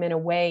it to them in a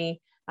way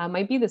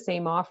might be the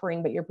same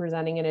offering, but you're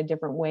presenting in a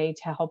different way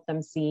to help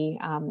them see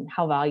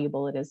how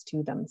valuable it is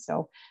to them.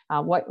 So,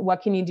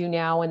 what can you do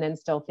now, and then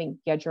still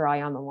get your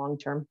eye on the long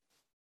term.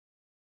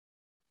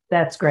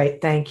 That's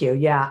great. Thank you.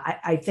 Yeah,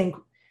 I think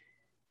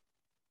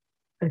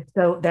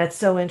so. That's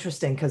so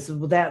interesting because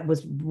that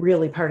was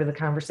really part of the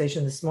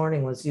conversation this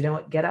morning was,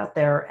 get out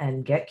there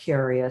and get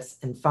curious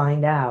and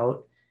find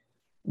out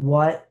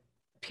what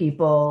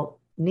people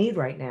need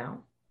right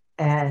now.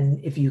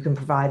 And if you can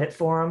provide it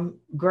for them,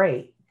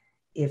 great.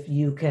 If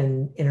you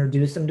can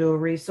introduce them to a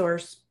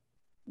resource,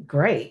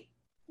 great.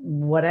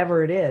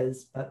 Whatever it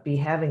is, but be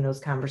having those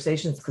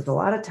conversations because a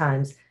lot of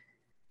times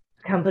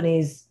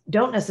companies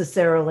don't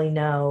necessarily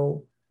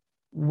know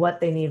what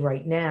they need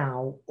right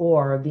now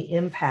or the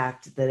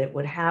impact that it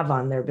would have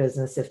on their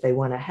business if they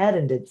went ahead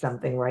and did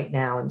something right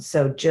now. And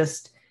so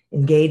just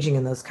engaging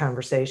in those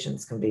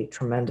conversations can be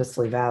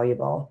tremendously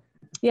valuable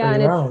for Yeah,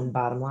 and your it's own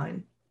bottom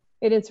line.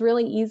 It's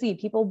really easy.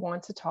 People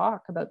want to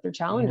talk about their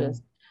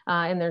challenges.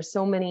 And there's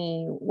so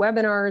many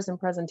webinars and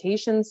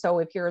presentations. So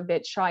if you're a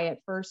bit shy at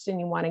first and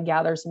you want to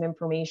gather some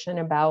information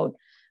about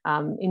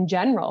in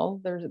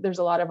general, there's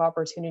a lot of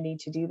opportunity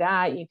to do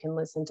that. You can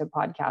listen to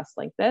podcasts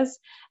like this,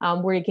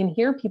 where you can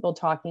hear people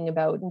talking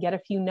about and get a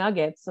few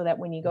nuggets so that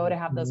when you go to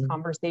have those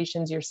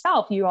conversations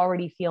yourself, you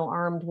already feel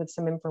armed with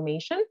some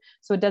information.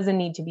 So it doesn't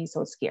need to be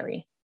so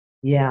scary.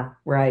 Yeah,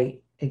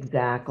 right.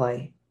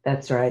 Exactly.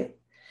 That's right.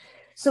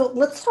 So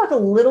let's talk a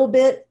little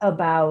bit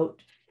about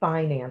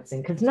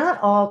financing, because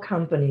not all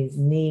companies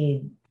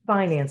need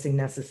financing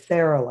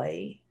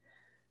necessarily,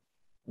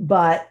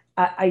 but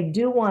I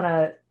do want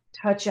to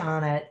touch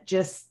on it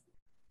just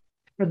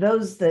for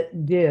those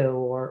that do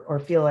or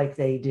feel like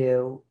they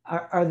do.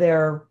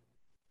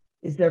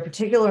 Is there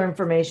particular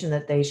information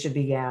that they should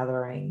be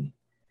gathering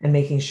and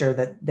making sure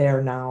that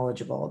they're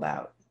knowledgeable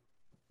about?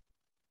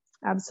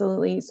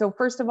 Absolutely. So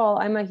first of all,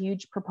 I'm a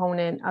huge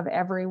proponent of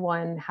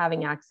everyone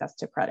having access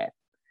to credit.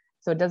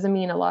 So it doesn't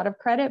mean a lot of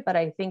credit, but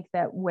I think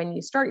that when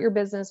you start your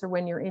business or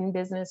when you're in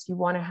business, you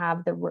want to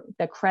have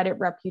the credit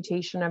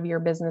reputation of your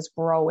business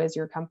grow as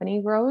your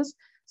company grows.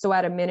 So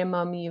at a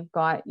minimum, you've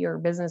got your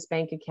business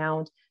bank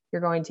account,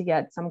 you're going to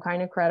get some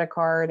kind of credit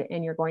card,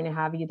 and you're going to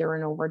have either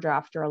an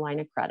overdraft or a line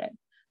of credit.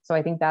 So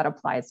I think that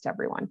applies to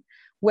everyone.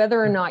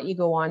 Whether or not you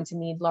go on to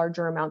need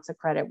larger amounts of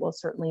credit will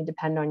certainly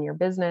depend on your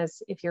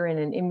business. If you're in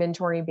an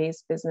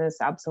inventory-based business,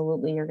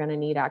 absolutely, you're going to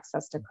need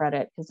access to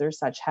credit because there's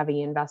such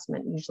heavy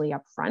investment usually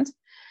up front.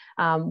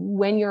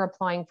 When you're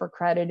applying for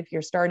credit, if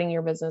you're starting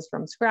your business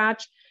from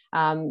scratch,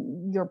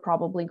 you're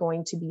probably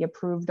going to be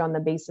approved on the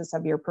basis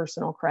of your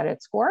personal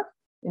credit score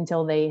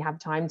until they have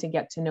time to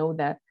get to know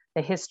the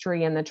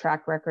history and the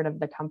track record of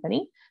the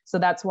company. So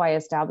that's why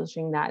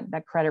establishing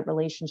that credit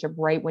relationship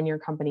right when your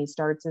company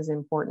starts is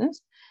important.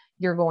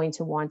 You're going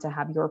to want to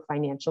have your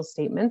financial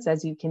statements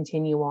as you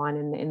continue on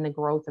in the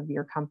growth of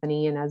your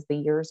company. And as the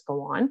years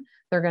go on,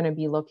 they're going to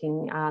be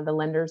looking, the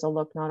lenders will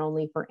look not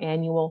only for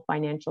annual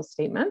financial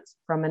statements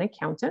from an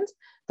accountant,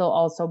 they'll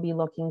also be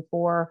looking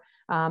for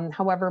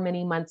however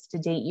many months to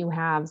date you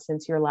have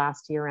since your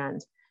last year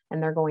end.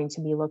 And they're going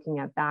to be looking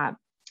at that.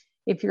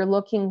 If you're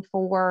looking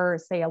for,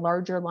 say, a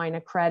larger line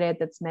of credit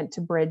that's meant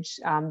to bridge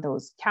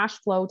those cash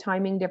flow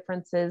timing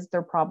differences,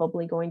 they're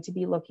probably going to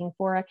be looking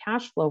for a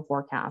cash flow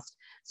forecast.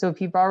 So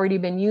if you've already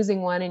been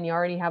using one and you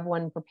already have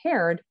one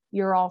prepared,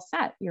 you're all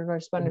set. You're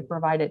just going to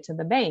provide it to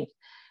the bank.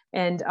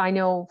 And I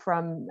know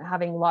from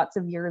having lots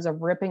of years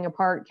of ripping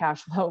apart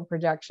cash flow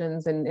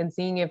projections and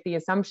seeing if the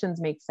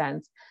assumptions make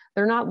sense,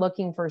 they're not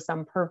looking for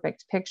some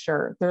perfect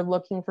picture. They're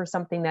looking for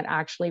something that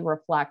actually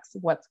reflects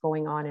what's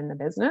going on in the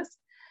business.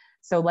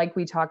 So like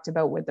we talked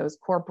about with those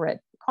corporate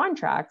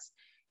contracts,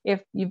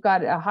 if you've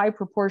got a high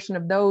proportion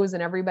of those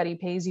and everybody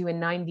pays you in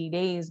 90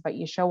 days, but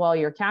you show all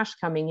your cash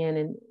coming in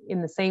and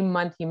in the same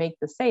month you make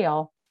the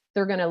sale,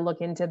 they're going to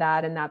look into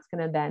that, and that's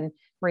going to then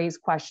raise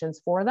questions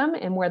for them.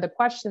 And where the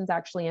questions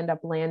actually end up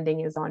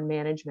landing is on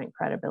management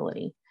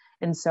credibility.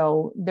 And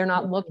so they're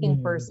not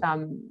looking for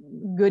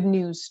some good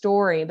news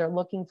story. They're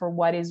looking for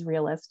what is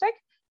realistic,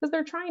 because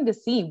they're trying to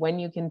see when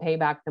you can pay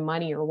back the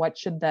money or what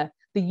should the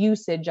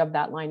usage of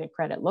that line of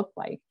credit look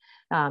like.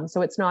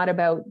 So it's not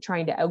about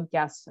trying to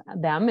outguess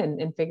them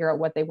and figure out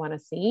what they want to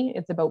see.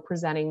 It's about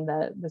presenting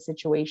the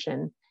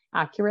situation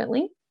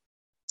accurately.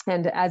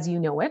 And as you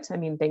know it, I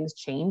mean, things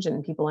change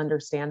and people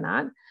understand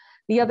that.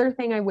 The other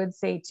thing I would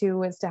say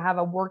too is to have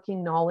a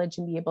working knowledge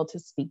and be able to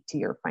speak to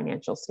your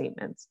financial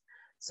statements.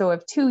 So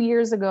if 2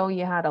 years ago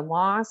you had a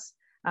loss,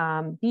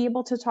 be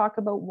able to talk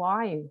about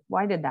why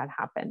did that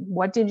happen?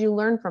 What did you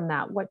learn from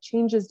that? What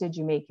changes did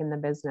you make in the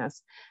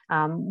business?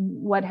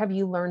 What have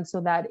you learned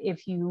so that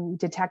if you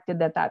detected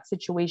that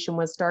situation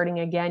was starting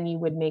again, you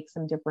would make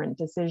some different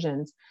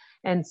decisions?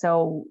 And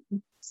so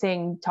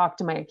saying, talk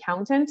to my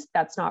accountant,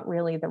 that's not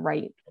really the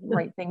right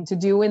thing to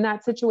do in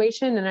that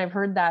situation. And I've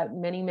heard that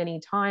many,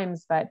 many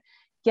times, but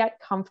get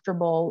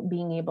comfortable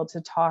being able to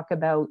talk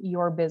about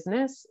your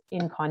business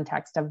in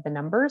context of the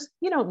numbers.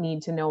 You don't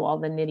need to know all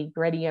the nitty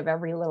gritty of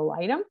every little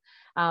item,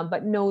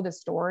 but know the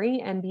story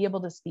and be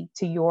able to speak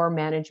to your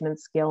management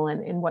skill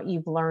and what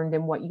you've learned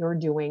and what you're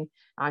doing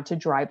to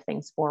drive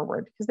things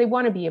forward, because they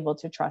want to be able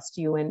to trust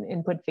you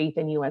and put faith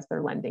in you as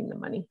they're lending the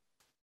money.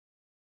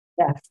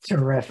 That's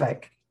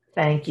terrific.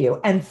 Thank you.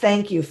 And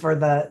thank you for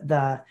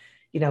the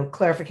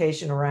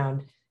clarification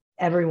around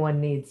everyone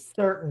needs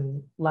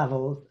certain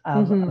levels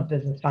of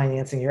business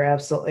financing. You're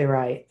absolutely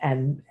right.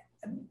 And,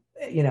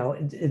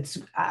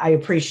 I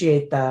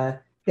appreciate the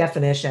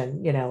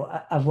definition,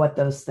 of what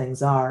those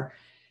things are.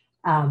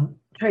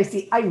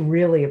 Tracy, I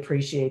really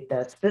appreciate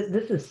this.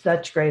 This is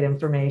such great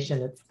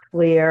information. It's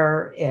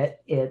clear.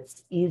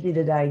 It's easy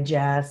to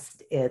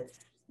digest.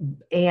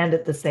 And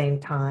at the same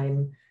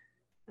time,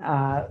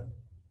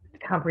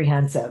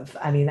 comprehensive.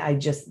 I mean,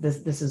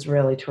 this is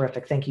really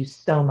terrific. Thank you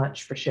so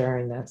much for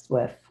sharing this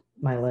with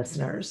my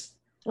listeners.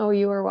 Oh,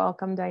 you are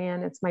welcome,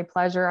 Diane. It's my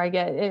pleasure.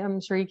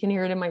 I'm sure you can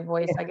hear it in my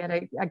voice. I get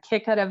a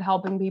kick out of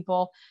helping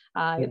people.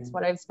 It's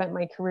what I've spent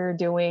my career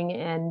doing.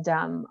 And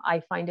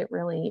I find it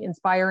really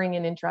inspiring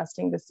and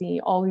interesting to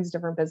see all these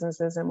different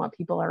businesses and what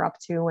people are up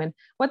to and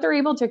what they're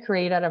able to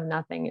create out of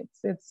nothing.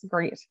 It's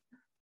great.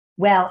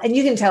 Well, and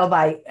you can tell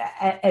by,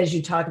 as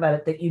you talk about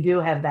it, that you do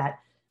have that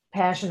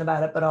passion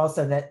about it, but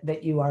also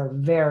that you are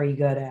very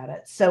good at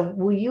it. So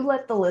will you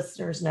let the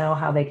listeners know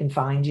how they can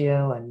find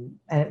you and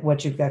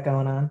what you've got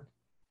going on?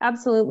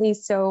 Absolutely.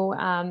 So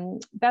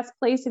best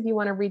place if you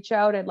want to reach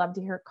out, I'd love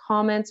to hear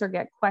comments or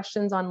get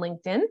questions on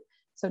LinkedIn.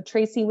 So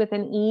Tracy with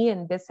an E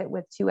and Bissett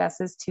with 2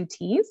 S's, 2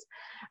 T's.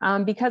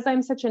 Because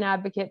I'm such an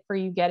advocate for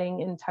you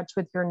getting in touch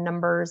with your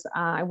numbers,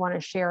 I want to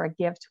share a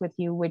gift with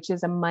you, which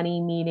is a money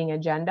meeting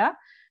agenda.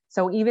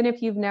 So even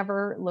if you've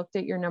never looked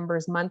at your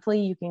numbers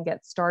monthly, you can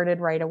get started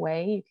right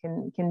away.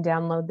 You can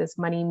download this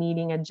money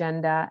meeting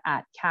agenda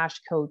at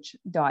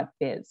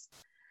cashcoach.biz.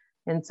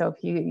 And so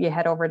if you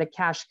head over to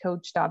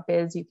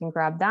cashcoach.biz, you can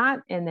grab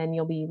that, and then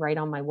you'll be right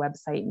on my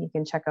website and you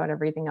can check out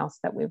everything else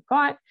that we've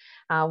got.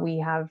 We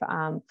have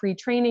free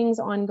trainings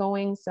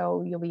ongoing,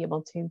 so you'll be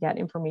able to get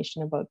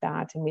information about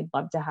that, and we'd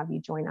love to have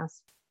you join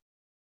us.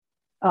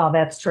 Oh,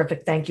 that's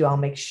terrific. Thank you. I'll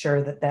make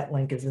sure that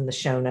link is in the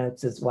show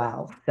notes as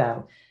well.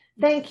 So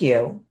thank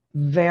you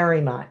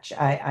very much.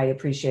 I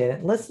appreciate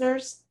it.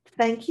 Listeners,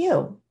 thank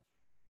you.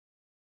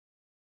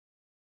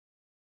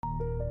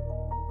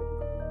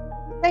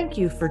 Thank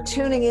you for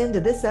tuning in to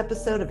this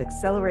episode of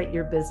Accelerate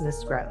Your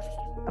Business Growth,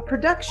 a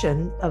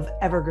production of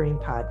Evergreen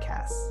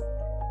Podcasts.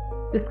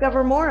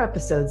 Discover more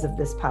episodes of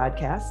this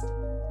podcast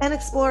and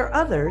explore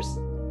others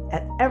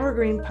at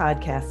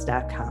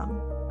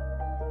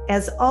evergreenpodcast.com.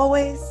 As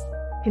always,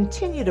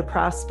 continue to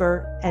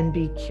prosper and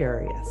be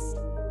curious.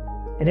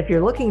 And if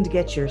you're looking to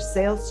get your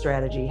sales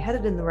strategy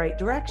headed in the right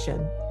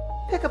direction,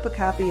 pick up a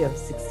copy of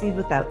Succeed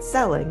Without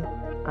Selling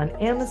on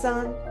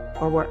Amazon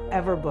or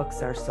wherever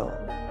books are sold.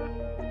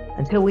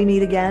 Until we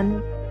meet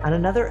again on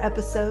another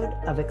episode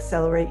of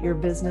Accelerate Your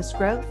Business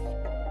Growth,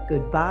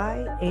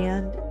 goodbye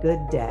and good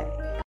day.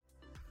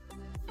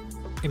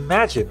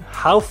 Imagine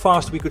how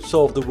fast we could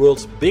solve the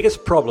world's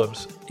biggest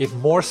problems if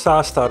more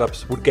SaaS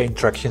startups would gain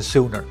traction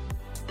sooner.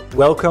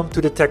 Welcome to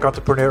the Tech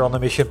Entrepreneur on a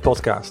Mission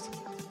podcast.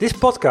 This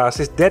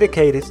podcast is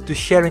dedicated to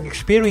sharing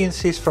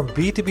experiences from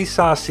B2B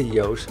SaaS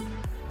CEOs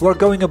who are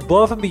going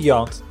above and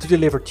beyond to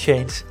deliver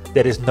change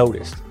that is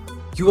noticed.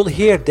 You will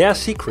hear their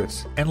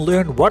secrets and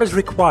learn what is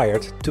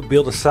required to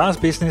build a SaaS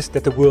business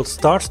that the world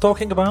starts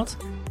talking about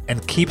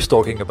and keeps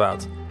talking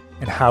about,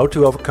 and how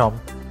to overcome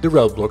the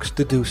roadblocks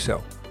to do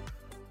so.